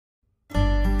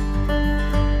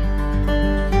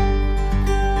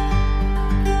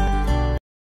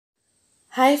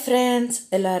Hi friends,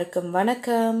 எல்லாருக்கும்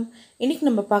வணக்கம். இன்னைக்கு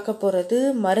நம்ம பார்க்க போறது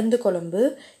மருந்து குழம்பு.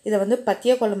 இத வந்து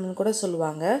பத்திய குழம்புன்னு கூட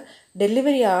சொல்லுவாங்க.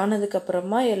 டெலிவரி ஆனதுக்கு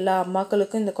அப்புறமா எல்லா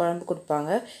அம்மாக்களுக்கும் இந்த குழம்பு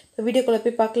கொடுப்பாங்க. இப்போ வீடியோக்குள்ள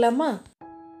போய் பார்க்கலாமா?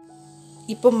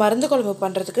 இப்போ மருந்து குழம்பு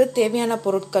பண்ணுறதுக்கு தேவையான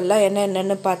பொருட்கள்லாம்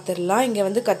என்னென்னு பார்த்துடலாம். இங்கே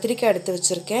வந்து கத்திரிக்காய் எடுத்து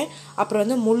வச்சுருக்கேன். அப்புறம்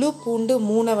வந்து முழு பூண்டு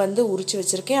 3 வந்து உரித்து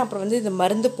வச்சுருக்கேன். அப்புறம் வந்து இந்த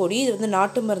மருந்து பொடி, இது வந்து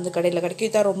நாட்டு மருந்து கடையில் கிடைக்கும்.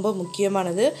 இதுதான் ரொம்ப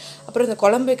முக்கியமானது. அப்புறம் இந்த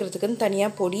குழம்பு வைக்கிறதுக்குன்னு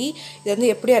தனியாக பொடி, இது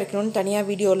வந்து எப்படி அரைக்கணும்னு தனியாக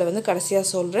வீடியோவில் வந்து கடைசியாக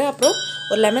சொல்கிறேன். அப்புறம்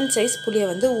ஒரு லெமன் சைஸ் புளியை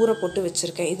வந்து ஊற போட்டு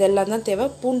வச்சுருக்கேன். இதெல்லாம் தான் தேவை.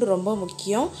 பூண்டு ரொம்ப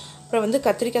முக்கியம். அப்புறம் வந்து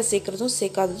கத்திரிக்காய் சேர்க்குறதும்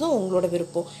சேர்க்காததும் உங்களோட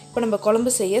விருப்பம். இப்போ நம்ம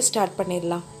குழம்பு செய்ய ஸ்டார்ட்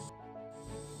பண்ணிடலாம்.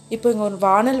 இப்போ இங்கே ஒரு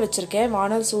வானல் வச்சுருக்கேன்.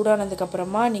 வானல்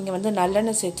சூடானதுக்கப்புறமா நீங்கள் வந்து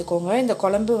நல்லெண்ணெய் சேர்த்துக்கோங்க. இந்த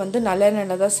குழம்பு வந்து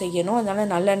நல்லெண்ணெயில் தான் செய்யணும்.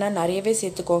 அதனால் நல்லெண்ணெய் நிறையவே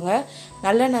சேர்த்துக்கோங்க.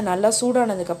 நல்லெண்ணெய் நல்லா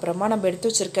சூடானதுக்கப்புறமா நம்ம எடுத்து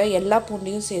வச்சுருக்க எல்லா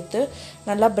பூண்டையும் சேர்த்து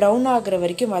நல்லா ப்ரௌன் ஆகிற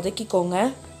வரைக்கும் வதக்கிக்கோங்க.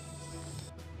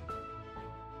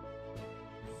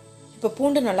 இப்போ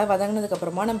பூண்டு நல்லா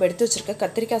வதங்கினதுக்கப்புறமா நம்ம எடுத்து வச்சுருக்க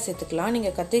கத்திரிக்காய் சேர்த்துக்கலாம்.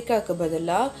 நீங்கள் கத்திரிக்காய்க்கு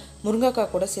பதிலாக முருங்கைக்காய்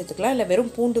கூட சேர்த்துக்கலாம், இல்லை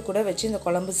வெறும் பூண்டு கூட வச்சு இந்த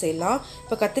குழம்பு செய்யலாம்.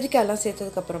 இப்போ கத்திரிக்காயெல்லாம்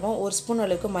சேர்த்ததுக்கப்புறமா 1 ஸ்பூன்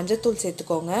அளவுக்கு மஞ்சத்தூள்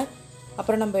சேர்த்துக்கோங்க.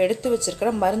 அப்புறம் நம்ம எடுத்து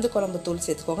வச்சுருக்கிற மருந்து குழம்பு தூள்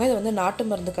சேர்த்துக்கோங்க. இது வந்து நாட்டு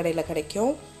மருந்து கடையில்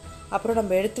கிடைக்கும். அப்புறம்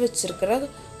நம்ம எடுத்து வச்சுருக்கிற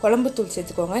குழம்பு தூள்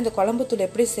சேர்த்துக்கோங்க. இந்த குழம்பு தூள்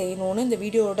எப்படி செய்யணும்னு இந்த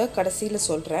வீடியோவோட கடைசியில்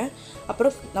சொல்கிறேன்.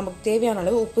 அப்புறம் நமக்கு தேவையான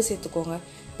அளவு உப்பு சேர்த்துக்கோங்க.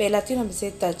 இப்போ எல்லாத்தையும் நம்ம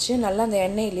சேர்த்தாச்சு. நல்லா அந்த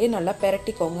எண்ணெயிலே நல்லா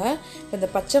பெரட்டிக்கோங்க. இப்போ இந்த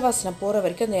பச்சை வாசனை போகிற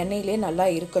வரைக்கும் அந்த எண்ணெயிலே நல்லா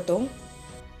இருக்கட்டும்.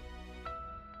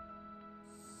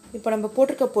 இப்போ நம்ம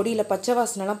போட்டிருக்க பொடியில் பச்சை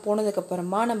வாசனைலாம்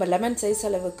போனதுக்கப்புறமா நம்ம லெமன் சைஸ்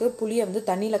அளவுக்கு புளியை வந்து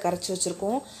தண்ணியில் கரைச்சி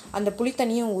வச்சுருக்கோம். அந்த புளி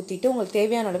தண்ணியும் ஊற்றிட்டு உங்களுக்கு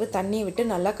தேவையான அளவு தண்ணியை விட்டு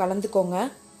நல்லா கலந்துக்கோங்க.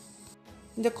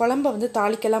 இந்த குழம்பை வந்து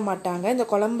தாளிக்கலாம் மாட்டாங்க. இந்த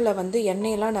குழம்புல வந்து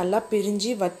எண்ணெயெல்லாம் நல்லா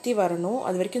பிரிஞ்சு வற்றி வரணும்.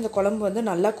 அது வரைக்கும் இந்த குழம்பு வந்து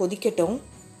நல்லா கொதிக்கட்டும்.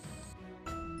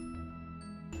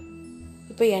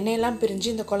 இப்போ எண்ணெயெல்லாம் பிரிஞ்சு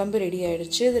இந்த குழம்பு ரெடி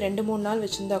ஆகிடுச்சு. இது 2-3 நாள்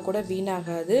வச்சுருந்தா கூட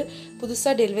வீணாகாது.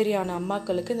 புதுசாக டெலிவரி ஆன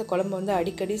அம்மாக்களுக்கு இந்த குழம்பு வந்து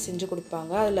அடிக்கடி செஞ்சு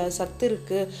கொடுப்பாங்க. அதில் சத்து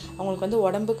இருக்குது, அவங்களுக்கு வந்து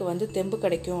உடம்புக்கு வந்து தெம்பு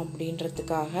கிடைக்கும்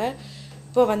அப்படின்றதுக்காக.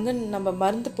 இப்போ வந்து நம்ம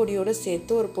மருந்து பொடியோடு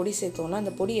சேர்த்து ஒரு பொடி சேர்த்தோம்னா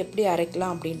அந்த பொடி எப்படி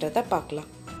அரைக்கலாம் அப்படின்றத பார்க்கலாம்.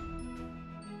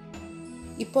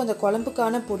 இப்போ அந்த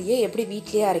குழம்புக்கான பொடியை எப்படி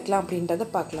வீட்டிலேயே அரைக்கலாம் அப்படின்றத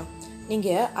பார்க்கலாம்.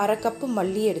 நீங்கள் 1/2 கப்பு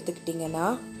மல்லி எடுத்துக்கிட்டிங்கன்னா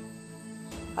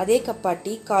அதே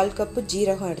கப்பாட்டி 1/4 கப்பு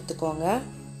ஜீரகம் எடுத்துக்கோங்க.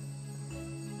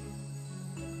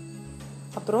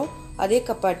 அப்புறம் அதே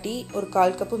கப்பாட்டி ஒரு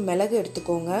 1/4 கப்பு மிளகு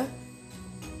எடுத்துக்கோங்க.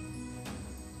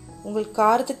 உங்களுக்கு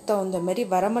காரத்துக்கு தகுந்த மாதிரி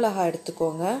வரமிளகாய்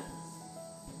எடுத்துக்கோங்க.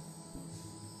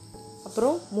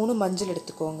 அப்புறம் 3 மஞ்சள்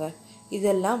எடுத்துக்கோங்க.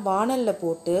 இதெல்லாம் வானலில்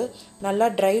போட்டு நல்லா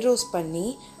ட்ரை ரோஸ்ட் பண்ணி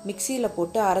மிக்சியில்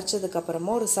போட்டு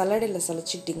அரைச்சதுக்கப்புறமா ஒரு சல்லடையில்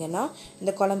சலிச்சிட்டிங்கன்னா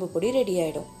இந்த குழம்பு பொடி ரெடி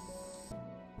ஆகிடும்.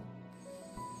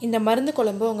 இந்த மருந்து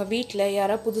குழம்பு உங்கள் வீட்டில்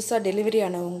யாராவது புதுசாக டெலிவரி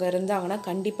ஆனவங்க இருந்தாங்கன்னா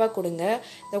கண்டிப்பாக கொடுங்க.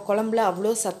 இந்த குழம்புல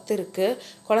அவ்வளோ சத்து இருக்குது.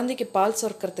 குழந்தைக்கு பால்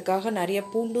சுரக்கிறதுக்காக நிறைய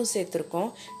பூண்டும் சேர்த்துருக்கோம்.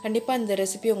 கண்டிப்பாக இந்த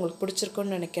ரெசிபி உங்களுக்கு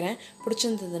பிடிச்சிருக்குன்னு நினைக்கிறேன்.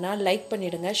 பிடிச்சிருந்ததுன்னா லைக்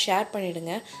பண்ணிவிடுங்க, ஷேர்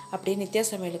பண்ணிவிடுங்க. அப்படியே நித்யா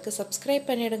சமையலுக்கு சப்ஸ்கிரைப்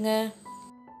பண்ணிவிடுங்க.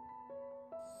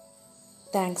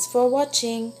 தேங்க்ஸ் ஃபார்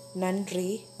வாட்சிங். நன்றி,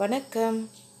 வணக்கம்.